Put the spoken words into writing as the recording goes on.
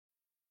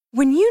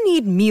When you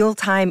need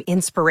mealtime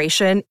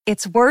inspiration,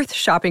 it's worth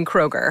shopping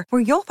Kroger,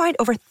 where you'll find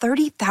over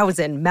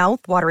 30,000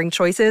 mouth-watering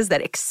choices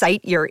that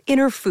excite your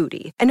inner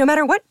foodie. And no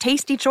matter what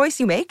tasty choice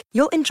you make,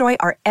 you'll enjoy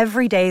our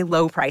everyday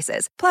low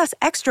prices, plus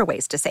extra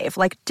ways to save,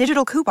 like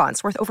digital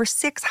coupons worth over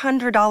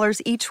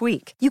 $600 each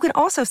week. You can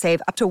also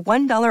save up to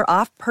 $1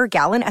 off per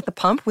gallon at the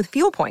pump with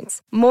fuel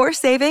points. More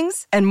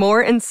savings and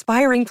more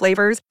inspiring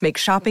flavors make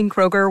shopping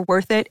Kroger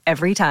worth it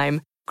every time.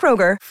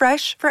 Kroger,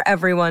 fresh for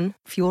everyone.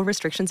 Fuel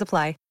restrictions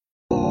apply.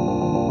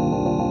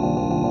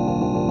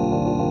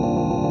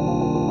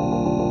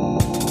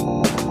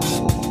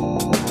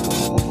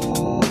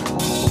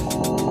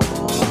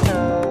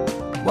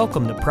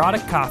 Welcome to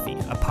Product Coffee,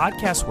 a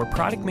podcast where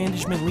product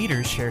management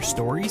leaders share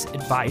stories,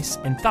 advice,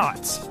 and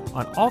thoughts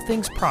on all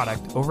things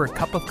product over a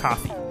cup of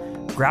coffee.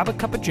 Grab a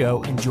cup of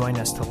joe and join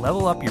us to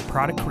level up your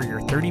product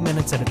career 30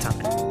 minutes at a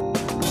time.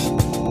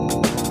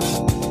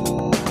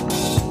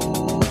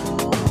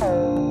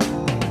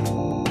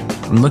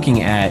 I'm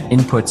looking at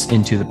inputs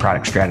into the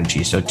product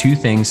strategy. So two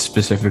things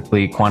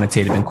specifically,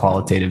 quantitative and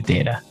qualitative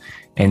data.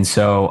 And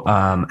so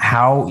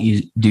how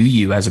do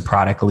you as a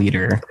product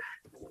leader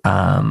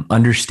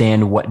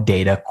understand what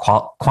data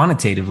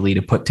quantitatively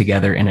to put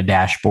together in a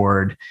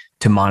dashboard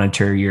to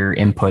monitor your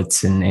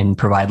inputs and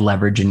provide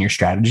leverage in your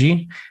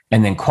strategy?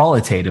 And then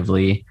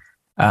qualitatively,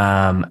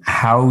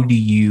 how do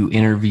you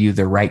interview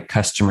the right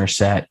customer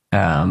set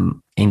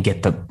and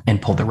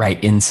pull the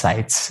right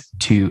insights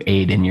to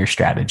aid in your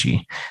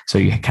strategy? So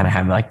you kind of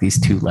have like these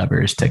two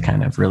levers to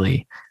kind of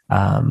really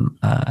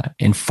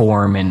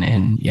inform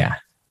and yeah.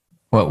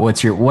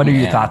 What are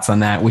your thoughts on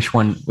that? Which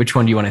one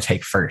do you want to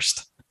take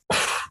first?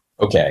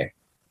 Okay.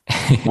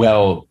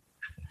 Well,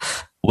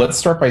 let's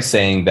start by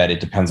saying that it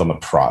depends on the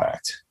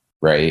product,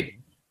 right?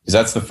 Because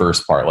that's the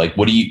first part. Like,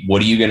 what are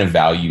you going to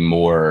value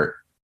more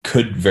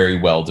could very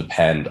well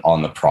depend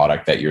on the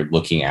product that you're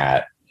looking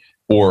at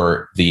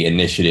or the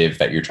initiative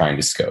that you're trying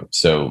to scope.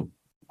 So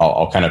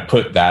I'll kind of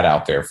put that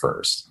out there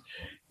first.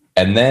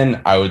 And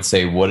then I would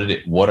say,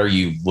 what are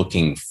you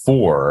looking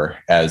for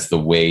as the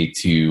way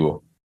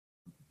to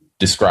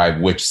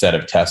describe which set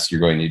of tests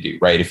you're going to do,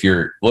 right?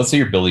 Let's say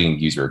you're building a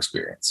user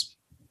experience.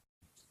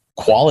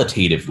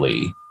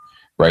 Qualitatively,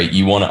 right,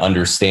 you want to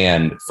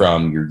understand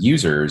from your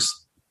users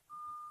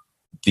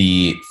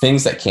the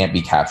things that can't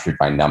be captured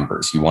by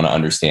numbers. You want to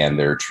understand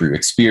their true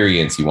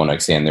experience. You want to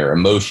understand their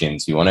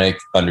emotions. You want to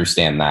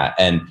understand that.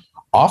 And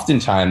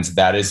oftentimes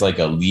that is like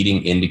a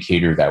leading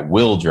indicator that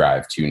will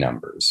drive to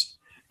numbers.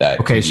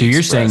 Okay, so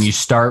you're saying you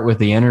start with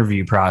the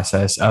interview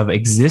process of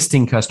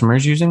existing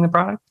customers using the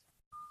product?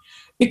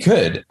 It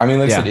could. I mean,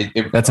 like I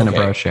said, that's an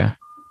approach. Yeah.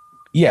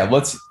 Yeah.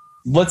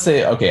 Let's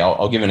say, okay,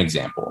 I'll give an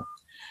example.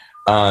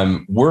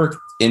 We're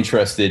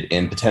interested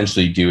in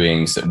potentially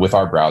doing with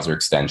our browser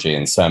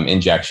extension, some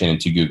injection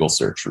into Google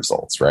search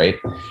results, right?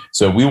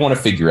 So we want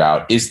to figure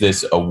out, is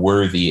this a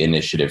worthy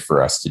initiative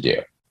for us to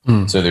do?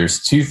 So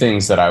there's two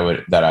things that I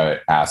would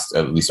ask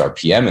at least our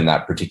PM in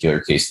that particular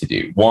case to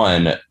do.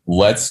 One,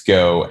 let's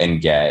go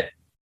and get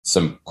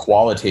some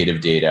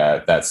qualitative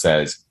data that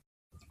says,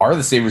 are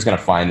the savers going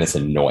to find this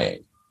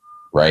annoying?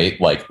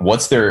 Right? Like,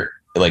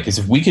 because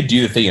if we could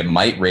do the thing, it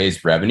might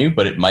raise revenue,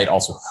 but it might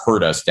also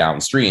hurt us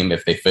downstream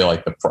if they feel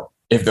like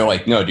if they're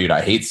like, no, dude,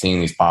 I hate seeing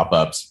these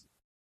pop-ups,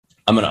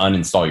 I'm going to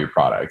uninstall your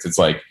product. It's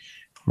like,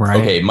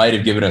 okay, it might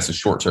have given us a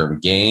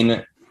short-term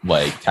gain,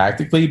 like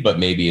tactically, but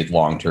maybe it's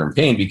long-term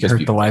pain because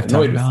people are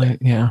annoyed with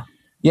it.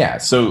 Yeah.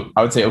 So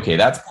I would say, okay,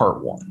 that's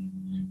part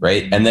one,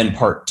 right? And then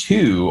part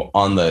two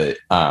on the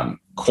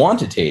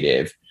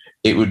quantitative,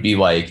 it would be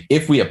like,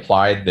 if we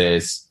applied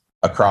this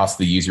across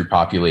the user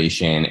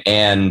population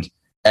and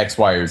X,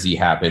 Y, or Z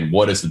happened,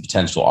 what is the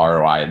potential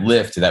ROI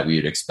lift that we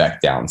would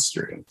expect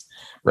downstream,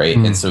 right?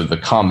 And so the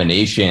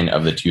combination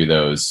of the two of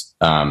those,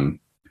 and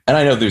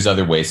I know there's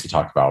other ways to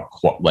talk about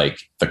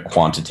like the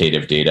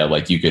quantitative data.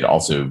 Like you could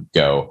also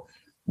go,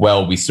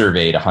 well, we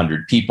surveyed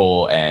 100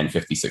 people and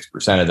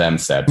 56% of them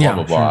said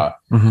blah, blah,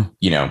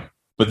 blah,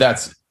 but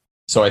that's,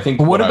 so I think.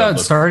 But what about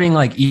starting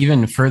like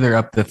even further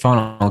up the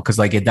funnel? Because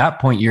like at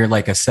that point, you're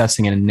like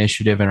assessing an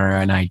initiative or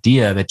an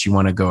idea that you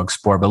want to go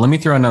explore. But let me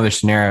throw another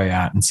scenario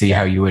out and see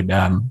how you would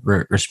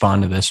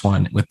respond to this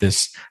one with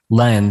this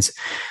lens.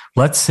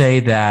 Let's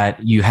say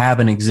that you have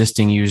an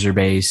existing user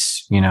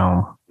base,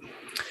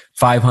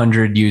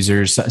 500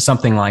 users,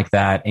 something like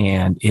that,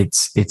 and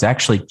it's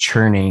actually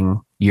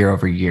churning year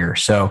over year.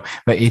 So,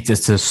 but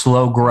it's a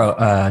slow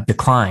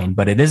decline,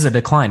 but it is a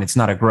decline. It's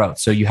not a growth.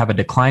 So you have a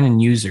decline in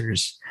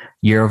users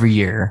year over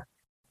year,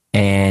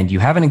 and you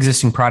have an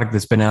existing product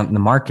that's been out in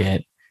the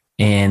market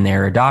and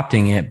they're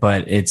adopting it,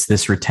 but it's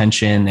this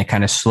retention, they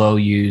kind of slow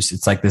use.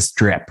 It's like this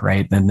drip,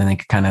 right? And then they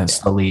kind of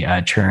slowly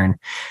churn.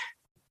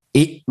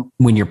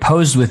 When you're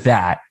posed with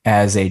that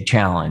as a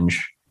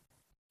challenge,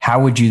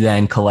 how would you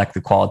then collect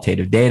the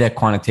qualitative data,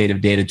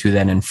 quantitative data to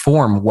then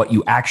inform what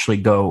you actually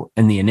go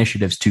in the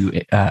initiatives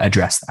to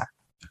address that?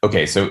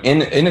 Okay, so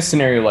in a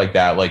scenario like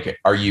that, like,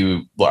 are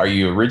you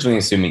originally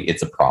assuming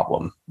it's a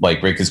problem? Like,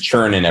 right, because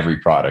churn in every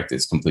product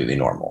is completely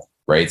normal,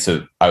 right?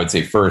 So I would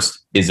say first,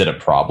 is it a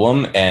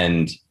problem?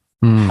 And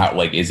How,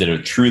 like, is it a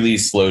truly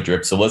slow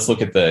drip? So let's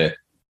look at the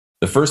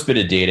first bit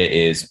of data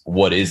is,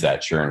 what is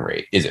that churn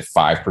rate? Is it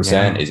 5%?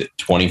 Yeah. Is it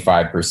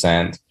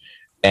 25%?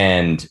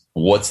 And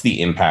what's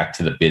the impact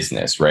to the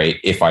business, right?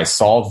 If I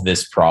solve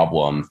this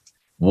problem,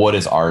 what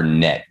is our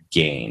net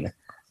gain?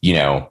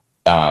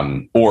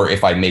 Or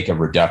if I make a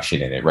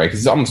reduction in it, right? Because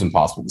it's almost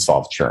impossible to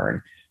solve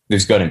churn.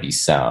 There's going to be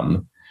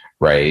some,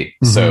 right?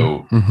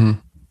 So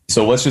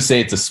let's just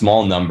say it's a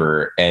small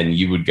number, and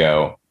you would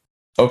go,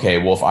 okay,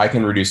 well, if I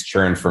can reduce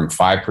churn from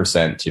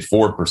 5% to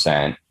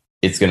 4%,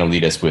 it's going to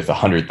lead us with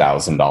 $100,000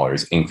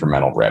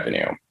 incremental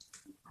revenue.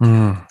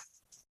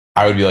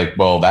 I would be like,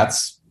 well,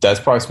 that's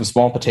probably some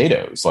small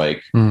potatoes.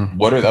 Like,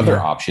 what are the other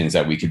options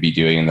that we could be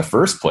doing in the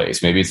first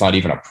place? Maybe it's not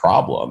even a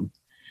problem.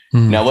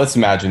 Now let's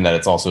imagine that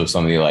it's also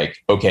something like,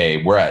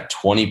 okay, we're at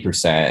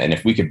 20%. And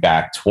if we could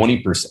back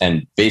 20%,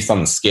 and based on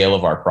the scale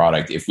of our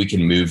product, if we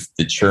can move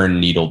the churn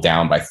needle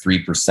down by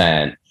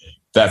 3%,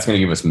 that's going to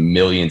give us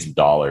millions of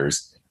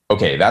dollars.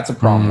 Okay, that's a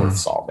problem worth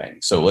solving.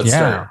 So let's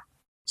start.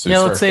 So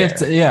let's say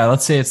it's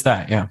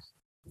that. Yeah.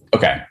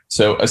 Okay.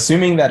 So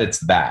assuming that it's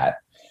that,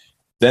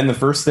 then the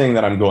first thing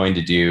that I'm going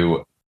to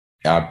do,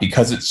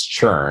 because it's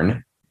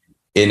churn,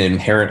 it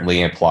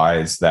inherently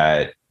implies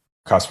that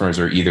customers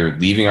are either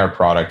leaving our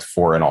product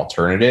for an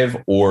alternative,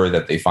 or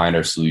that they find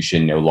our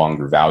solution no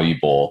longer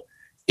valuable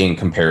in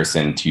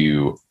comparison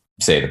to,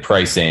 say, the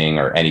pricing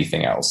or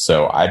anything else.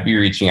 So I'd be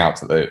reaching out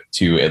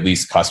to at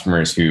least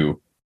customers who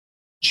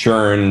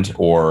churned,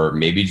 or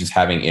maybe just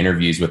having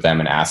interviews with them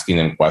and asking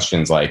them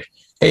questions like,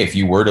 hey, if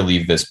you were to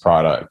leave this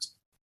product,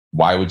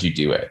 why would you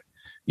do it?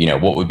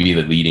 What would be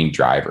the leading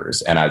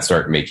drivers? And I'd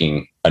start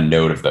making a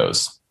note of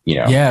those.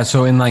 Yeah.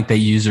 So in like the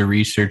user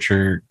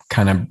researcher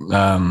kind of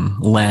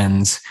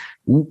lens,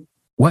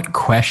 what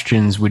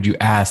questions would you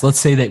ask? Let's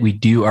say that we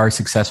are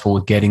successful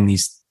with getting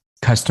these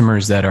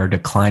customers that are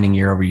declining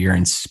year over year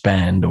in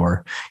spend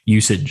or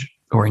usage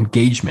or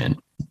engagement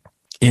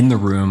in the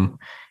room,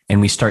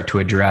 and we start to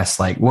address,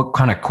 like, what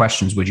kind of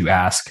questions would you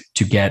ask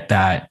to get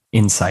that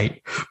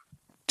insight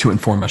to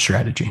inform a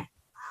strategy?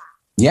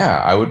 Yeah,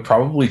 I would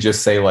probably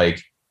just say,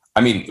 like,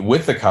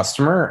 with the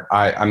customer,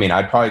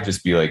 I'd probably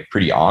just be like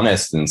pretty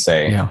honest and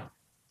say,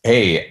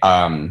 hey,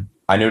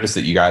 I noticed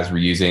that you guys were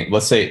using,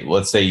 let's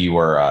say you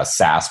were a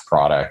SaaS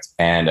product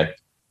and a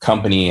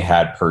company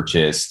had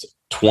purchased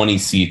 20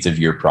 seats of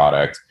your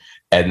product,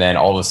 and then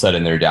all of a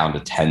sudden they're down to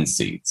 10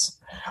 seats.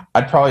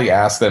 I'd probably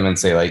ask them and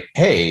say, like,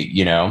 hey,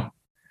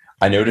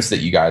 I noticed that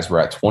you guys were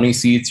at 20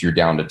 seats, you're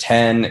down to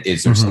 10.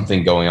 Is there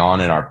something going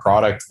on in our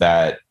product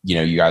that,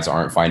 you guys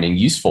aren't finding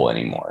useful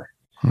anymore?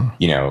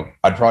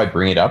 I'd probably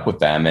bring it up with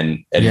them,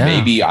 and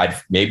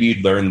maybe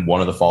you'd learn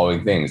one of the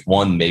following things.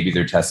 One, maybe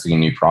they're testing a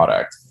new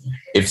product.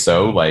 If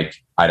so, like,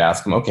 I'd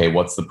ask them, okay,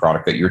 what's the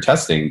product that you're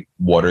testing?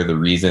 What are the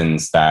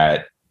reasons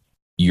that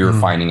you're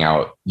finding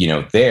out,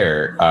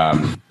 there,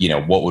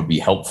 what would be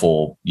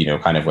helpful,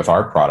 kind of with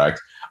our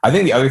product? I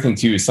think the other thing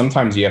too is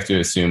sometimes you have to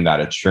assume that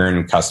a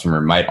churn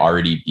customer might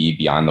already be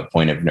beyond the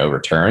point of no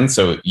return.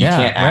 So you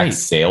can't act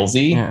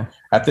salesy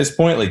at this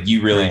point. Like,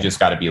 you really just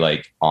got to be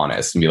like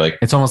honest and be like,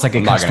 it's almost like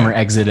a customer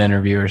exit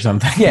interview or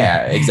something.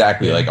 Yeah,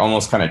 exactly. Like,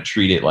 almost kind of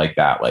treat it like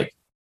that. Like,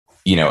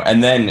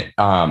 and then,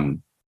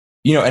 and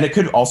it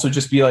could also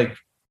just be like,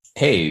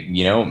 hey,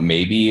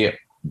 maybe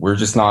we're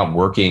just not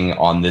working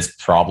on this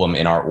problem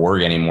in our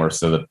org anymore,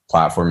 so the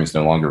platform is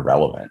no longer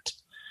relevant.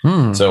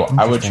 So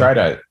I would try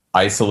to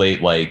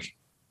isolate, like,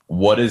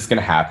 what is going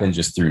to happen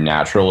just through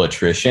natural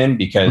attrition,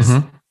 because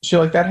shit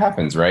like that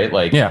happens, right?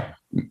 Like,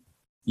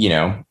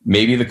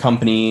 maybe the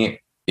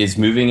company is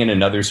moving in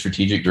another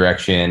strategic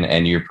direction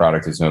and your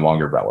product is no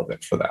longer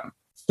relevant for them.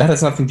 That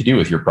has nothing to do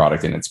with your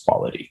product and its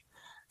quality,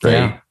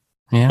 right?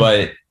 Yeah.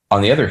 But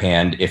on the other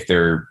hand, if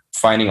they're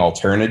finding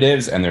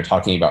alternatives and they're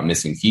talking about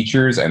missing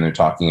features and they're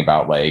talking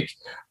about, like,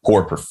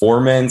 poor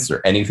performance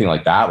or anything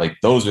like that, like,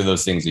 those are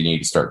those things you need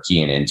to start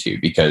keying into,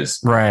 because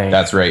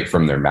that's right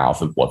from their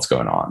mouth of what's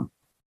going on.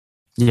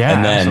 Yeah,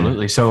 and then,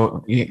 absolutely.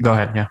 So go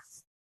ahead.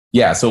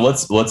 Yeah. So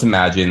let's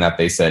imagine that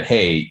they said,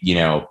 hey,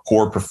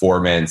 poor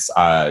performance,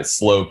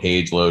 slow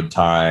page load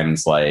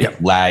times, like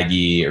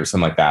laggy or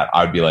something like that.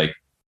 I would be like,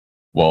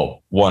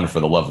 well, one, for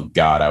the love of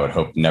God, I would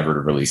hope never to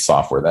release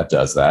software that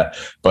does that.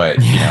 But,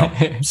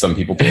 some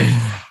people do.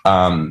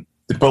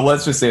 But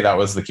let's just say that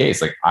was the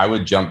case. Like, I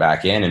would jump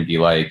back in and be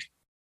like,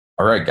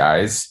 all right,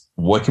 guys,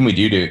 what can we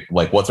do to,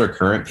 like, what's our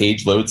current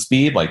page load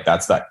speed? Like,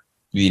 that's that,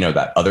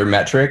 that other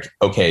metric.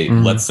 Okay,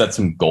 let's set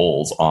some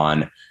goals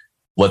on,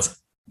 let's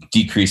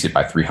decrease it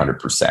by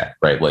 300%,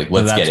 right? Like,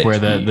 let's get it. That's where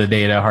the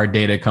data, hard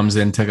data comes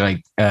in to,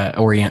 like,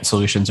 orient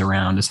solutions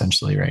around,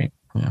 essentially, right?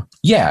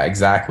 Yeah,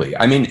 exactly.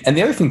 And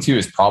the other thing too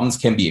is problems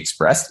can be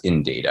expressed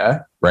in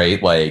data,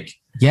 right? Like,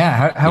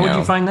 how would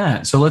you find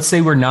that? So let's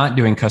say we're not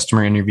doing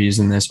customer interviews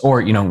in this,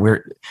 or,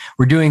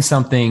 we're doing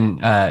something,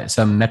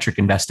 some metric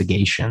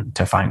investigation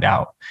to find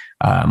out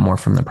more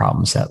from the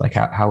problem set. Like,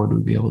 how would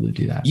we be able to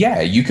do that?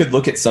 Yeah, you could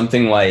look at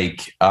something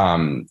like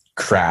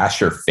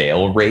crash or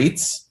fail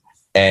rates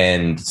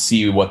and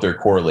see what their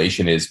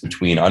correlation is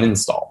between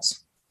uninstalls.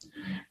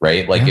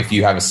 right? Like if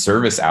you have a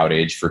service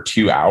outage for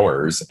 2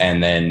 hours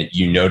and then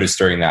you notice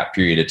during that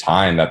period of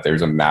time that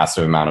there's a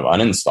massive amount of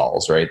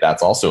uninstalls, right?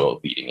 That's also a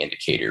leading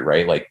indicator,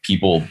 right? Like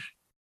people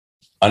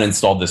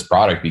uninstalled this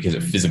product because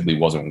it physically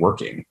wasn't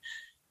working,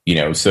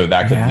 so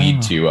that could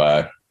lead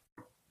to,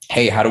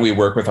 hey, how do we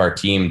work with our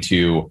team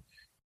to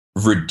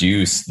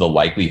reduce the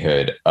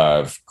likelihood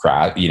of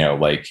crash?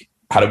 Like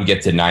how do we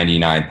get to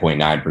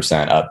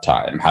 99.9%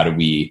 uptime? How do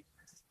we,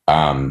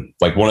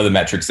 like one of the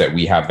metrics that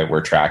we have that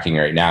we're tracking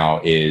right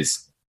now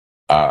is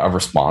a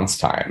response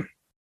time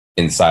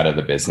inside of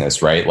the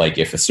business, right? Like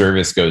if a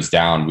service goes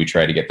down, we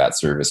try to get that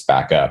service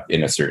back up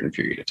in a certain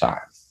period of time.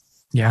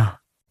 Yeah.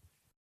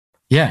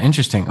 Yeah.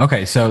 Interesting.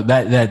 Okay. So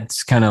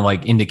that's kind of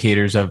like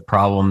indicators of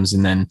problems.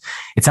 And then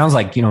it sounds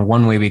like,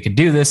 one way we could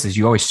do this is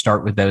you always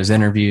start with those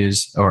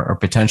interviews or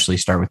potentially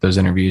start with those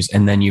interviews.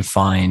 And then you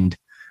find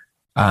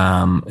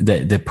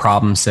the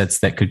problem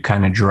sets that could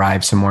kind of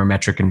drive some more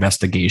metric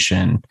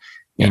investigation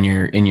in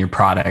your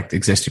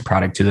existing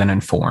product to then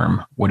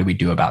inform, what do we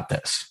do about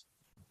this?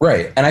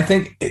 Right. And I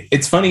think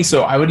it's funny.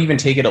 So I would even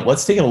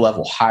let's take it a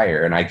level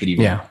higher, and I could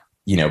even,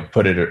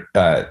 put it,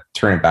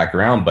 turn it back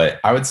around. But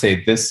I would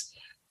say this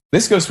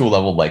goes to a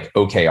level like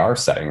OKR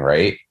setting,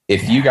 right?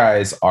 If you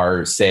guys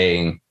are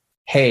saying,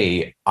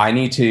 hey,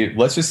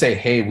 let's just say,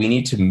 hey, we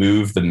need to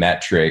move the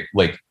metric.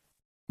 Like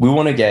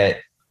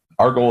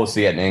our goal is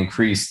to get an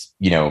increased,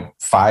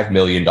 $5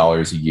 million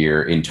a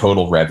year in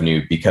total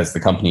revenue because the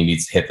company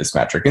needs to hit this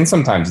metric. And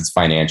sometimes it's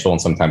financial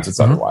and sometimes it's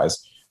otherwise.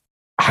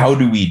 How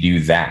do we do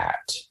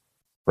that?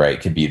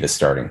 Right. Could be the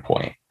starting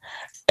point.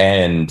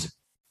 And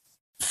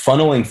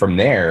funneling from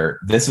there,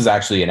 this is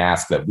actually an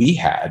ask that we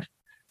had,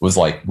 was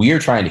like, we are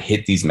trying to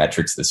hit these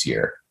metrics this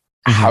year.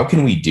 How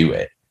can we do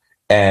it?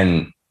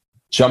 And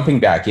jumping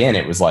back in,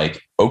 it was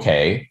like,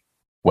 okay,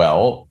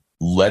 well,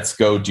 let's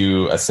go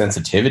do a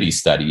sensitivity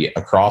study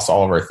across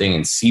all of our thing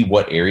and see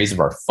what areas of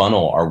our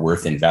funnel are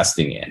worth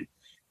investing in.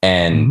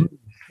 And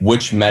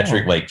which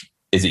metric, like,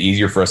 is it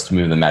easier for us to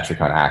move the metric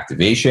on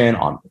activation,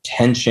 on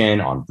retention,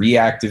 on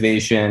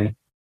reactivation?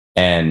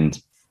 And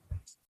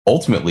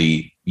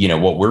ultimately,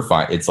 what we're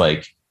finding, it's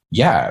like,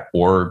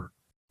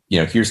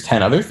 here's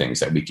 10 other things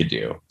that we could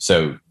do.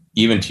 So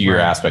even to your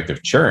aspect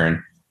of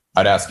churn,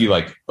 I'd ask you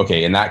like,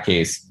 okay, in that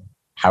case,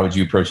 how would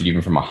you approach it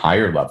even from a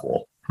higher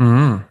level?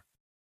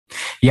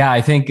 Yeah,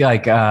 I think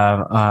like,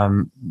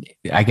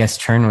 I guess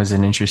churn was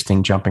an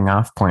interesting jumping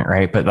off point,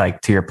 right? But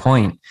like to your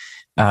point,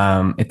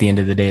 at the end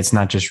of the day, it's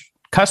not just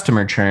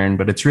customer churn,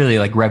 but it's really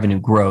like revenue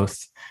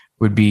growth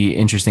would be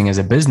interesting as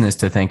a business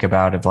to think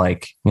about of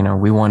like,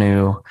 we want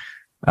to,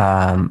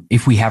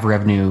 if we have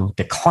revenue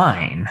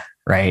decline,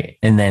 right?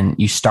 And then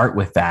you start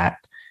with that,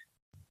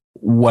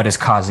 what is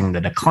causing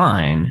the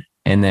decline?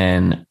 And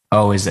then,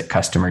 is it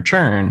customer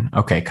churn?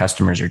 Okay,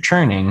 customers are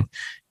churning.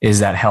 Is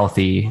that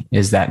healthy?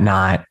 Is that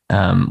not?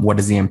 What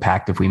is the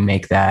impact if we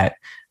make that,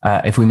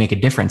 if we make a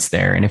difference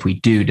there? And if we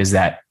do, does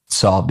that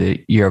solve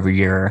the year over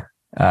year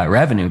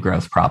revenue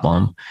growth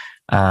problem?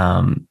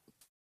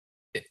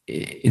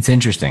 It's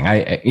interesting.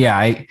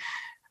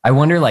 I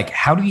wonder, like,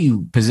 how do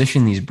you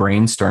position these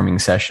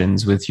brainstorming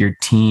sessions with your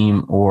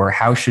team, or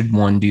how should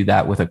one do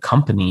that with a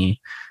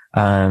company,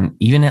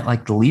 even at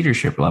like the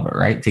leadership level,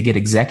 right? To get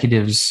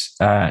executives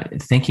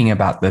thinking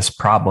about this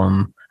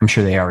problem. I'm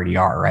sure they already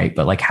are, right?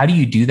 But like, how do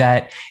you do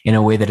that in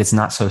a way that it's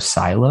not so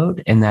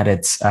siloed and that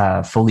it's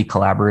fully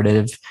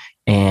collaborative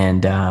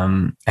and,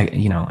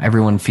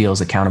 everyone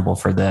feels accountable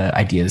for the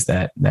ideas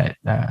that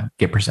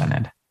get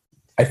presented?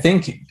 I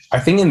think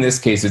in this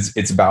case,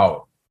 it's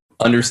about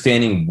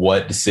understanding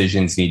what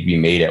decisions need to be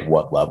made at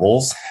what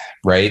levels,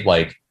 right?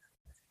 Like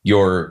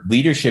your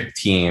leadership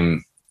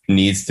team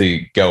needs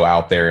to go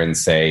out there and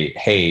say,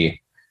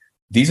 hey,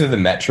 these are the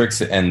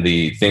metrics and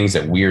the things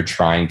that we're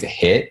trying to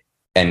hit.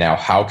 And now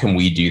how can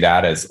we do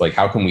that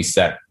how can we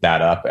set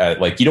that up?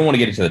 You don't want to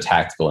get into the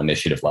tactical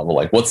initiative level.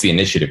 Like what's the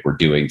initiative we're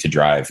doing to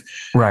drive,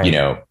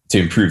 to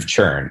improve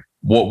churn?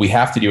 What we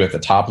have to do at the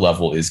top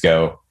level is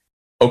go,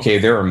 okay,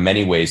 there are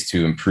many ways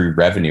to improve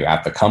revenue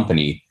at the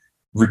company.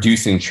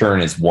 Reducing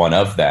churn is one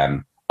of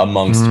them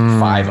amongst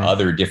 5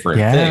 other different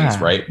things,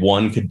 right?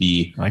 One could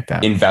be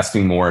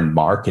investing more in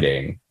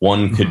marketing.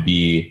 One could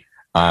be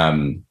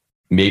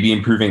maybe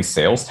improving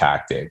sales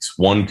tactics.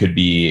 One could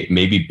be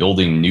maybe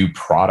building new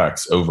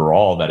products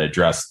overall that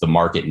address the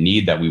market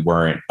need that we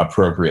weren't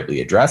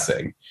appropriately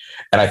addressing.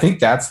 And I think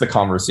that's the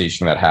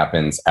conversation that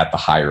happens at the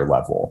higher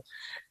level.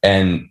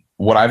 And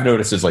what I've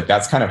noticed is like,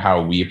 that's kind of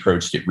how we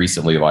approached it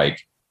recently.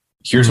 Like,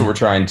 here's what we're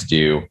trying to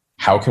do.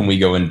 How can we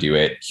go and do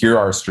it? Here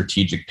are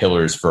strategic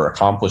pillars for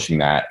accomplishing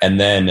that. And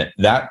then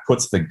that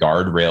puts the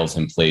guardrails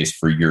in place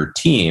for your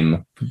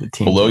team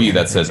below you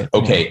that says,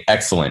 okay,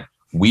 excellent.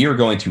 We are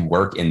going to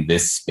work in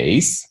this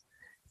space.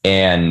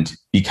 And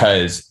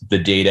because the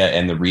data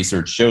and the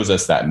research shows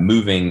us that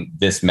moving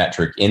this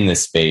metric in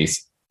this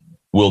space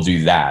will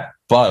do that,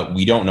 but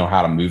we don't know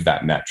how to move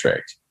that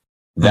metric.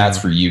 That's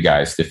for you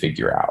guys to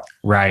figure out.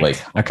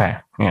 Right. Okay.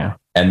 Yeah.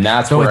 And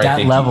that's so where at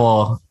that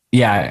level,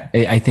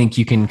 I think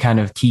you can kind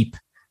of keep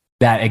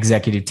that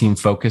executive team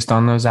focused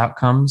on those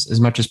outcomes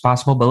as much as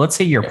possible. But let's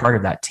say you're part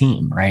of that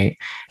team, right?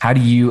 How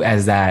do you,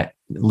 as that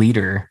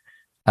leader,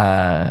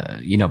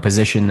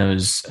 position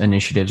those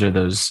initiatives or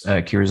those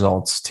key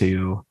results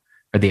or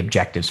the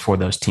objectives for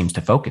those teams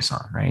to focus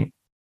on, right?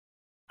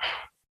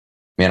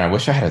 Man, I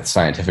wish I had a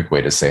scientific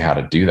way to say how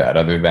to do that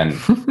other than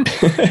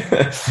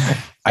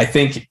I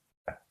think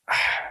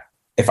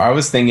if I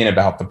was thinking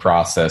about the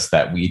process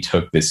that we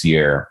took this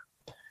year,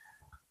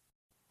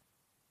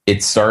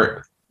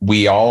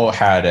 we all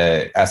had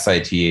a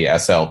SIT,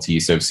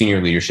 SLT, so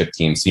senior leadership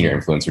team, senior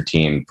influencer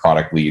team,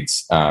 product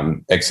leads,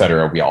 et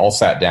cetera. We all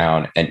sat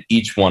down and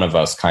each one of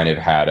us kind of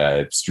had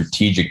a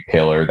strategic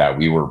pillar that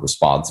we were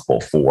responsible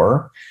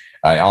for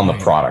on the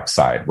product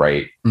side,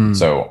 right?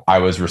 So I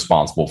was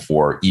responsible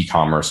for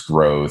e-commerce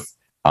growth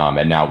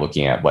and now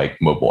looking at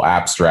like mobile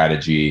app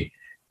strategy.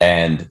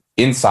 And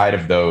inside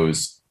of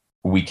those,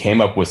 we came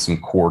up with some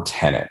core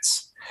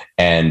tenets.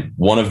 And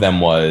one of them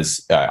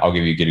was, I'll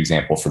give you a good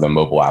example for the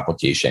mobile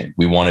application.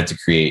 We wanted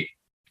to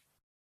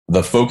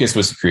the focus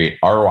was to create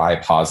ROI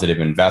positive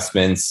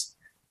investments.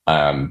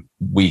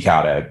 We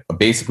got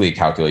basically a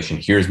calculation.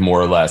 Here's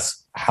more or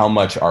less how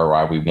much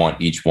ROI we want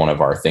each one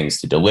of our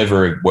things to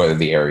deliver, what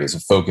the areas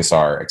of focus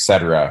are, et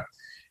cetera.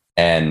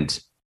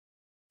 And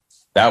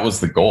that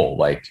was the goal.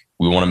 Like,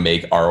 we want to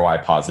make ROI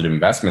positive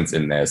investments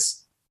in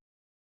this.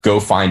 Go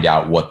find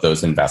out what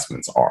those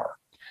investments are.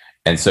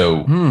 And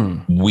so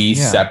we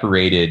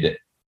separated.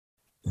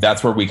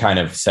 That's where we kind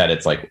of said,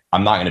 it's like,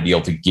 I'm not going to be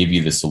able to give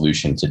you the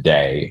solution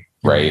today,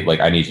 right? Like,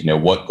 I need to know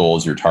what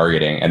goals you're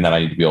targeting. And then I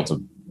need to be able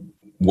to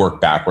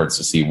work backwards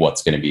to see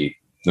what's going to be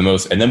the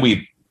most. And then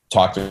we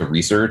talked to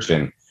research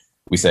and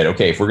we said,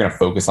 okay, if we're going to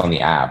focus on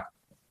the app,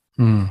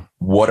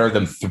 what are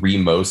the 3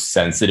 most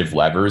sensitive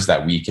levers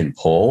that we can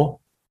pull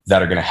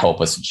that are going to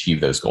help us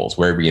achieve those goals?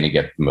 Where are we going to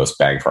get the most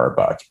bang for our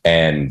buck?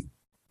 And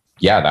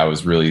yeah, that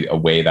was really a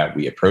way that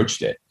we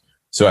approached it.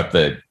 So at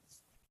the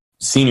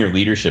senior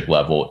leadership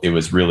level, it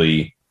was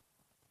really,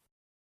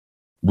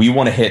 we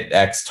want to hit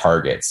X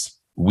targets.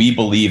 We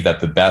believe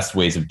that the best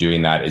ways of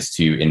doing that is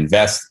to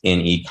invest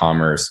in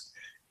e-commerce,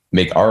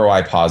 make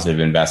ROI positive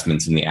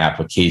investments in the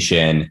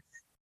application,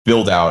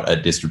 build out a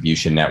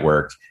distribution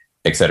network,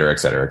 et cetera, et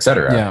cetera, et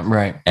cetera. Yeah,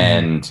 right.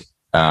 And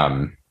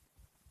that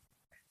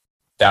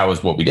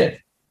was what we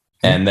did.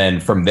 And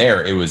then from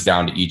there, it was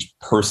down to each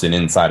person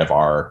inside of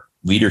our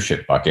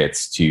leadership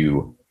buckets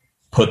to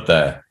put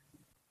the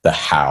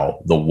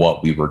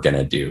what we were going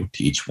to do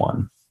to each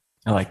one.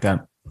 I like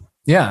that.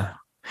 Yeah.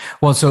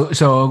 Well,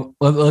 so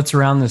let's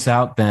round this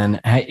out then.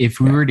 If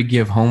we were to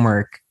give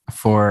homework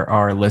for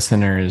our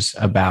listeners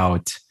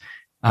about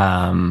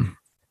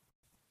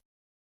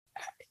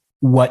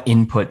what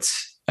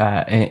inputs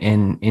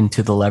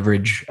into the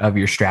leverage of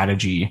your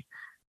strategy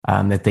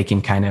that they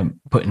can kind of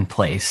put in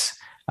place,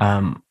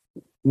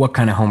 what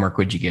kind of homework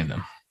would you give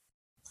them?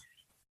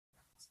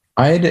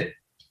 I'd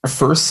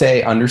first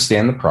say,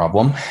 understand the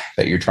problem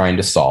that you're trying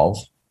to solve,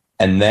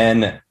 and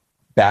then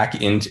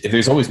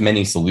there's always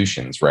many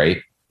solutions,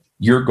 right?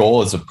 Your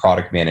goal as a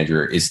product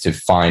manager is to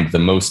find the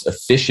most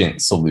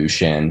efficient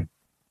solution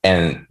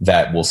and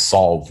that will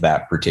solve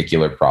that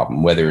particular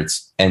problem, whether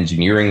it's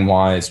engineering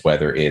wise,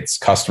 whether it's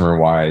customer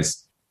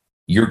wise.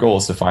 Your goal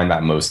is to find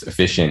that most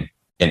efficient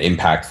and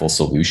impactful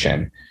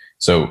solution.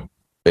 So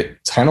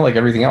it's kind of like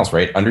everything else,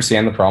 right?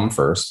 Understand the problem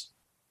first,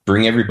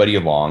 bring everybody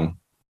along,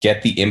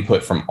 get the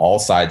input from all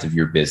sides of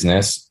your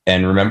business.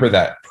 And remember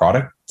that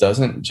product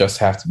doesn't just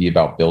have to be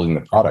about building the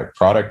product.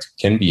 Product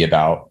can be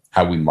about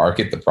how we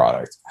market the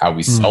product, how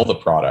we sell the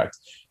product,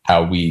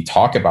 how we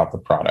talk about the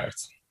product.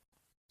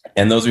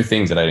 And those are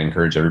things that I'd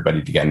encourage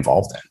everybody to get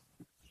involved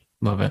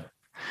in. Love it.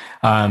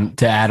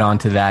 To add on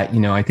to that,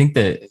 I think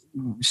that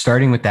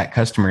starting with that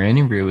customer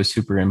interview is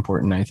super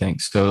important, I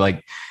think. So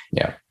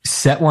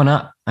set one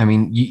up. I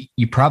mean,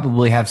 you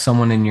probably have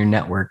someone in your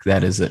network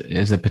that is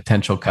a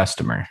potential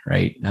customer,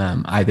 right?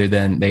 Either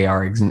then they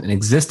are an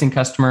existing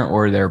customer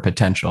or they're a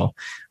potential,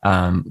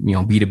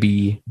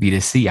 B2B,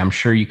 B2C. I'm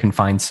sure you can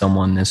find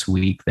someone this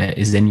week that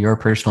is in your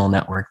personal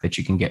network that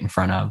you can get in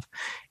front of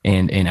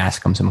and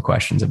ask them some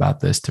questions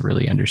about this to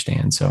really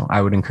understand. So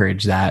I would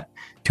encourage that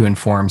to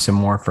inform some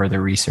more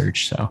further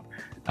research. So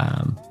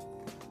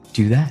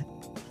do that.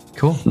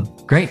 Cool.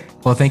 Great.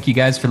 Well, thank you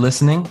guys for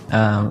listening.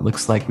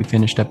 Looks like we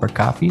finished up our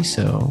coffee,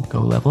 so go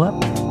level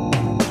up.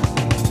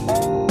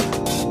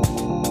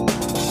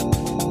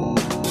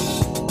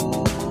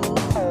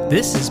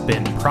 This has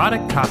been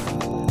Product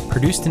Coffee,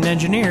 produced and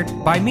engineered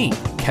by me,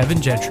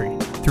 Kevin Gentry.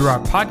 Through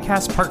our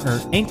podcast partner,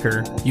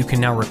 Anchor, you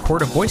can now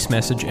record a voice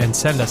message and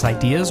send us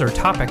ideas or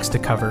topics to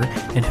cover,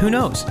 and who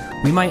knows,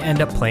 we might end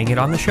up playing it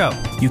on the show.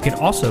 You can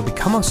also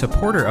become a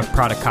supporter of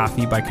Product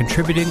Coffee by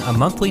contributing a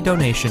monthly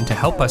donation to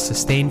help us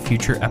sustain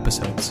future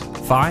episodes.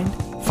 Find,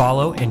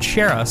 follow, and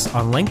share us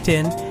on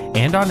LinkedIn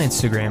and on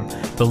Instagram.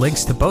 The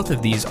links to both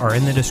of these are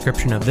in the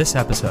description of this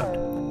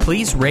episode.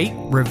 Please rate,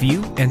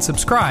 review, and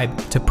subscribe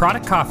to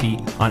Product Coffee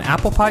on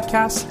Apple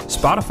Podcasts,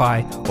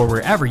 Spotify, or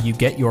wherever you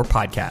get your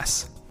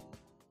podcasts.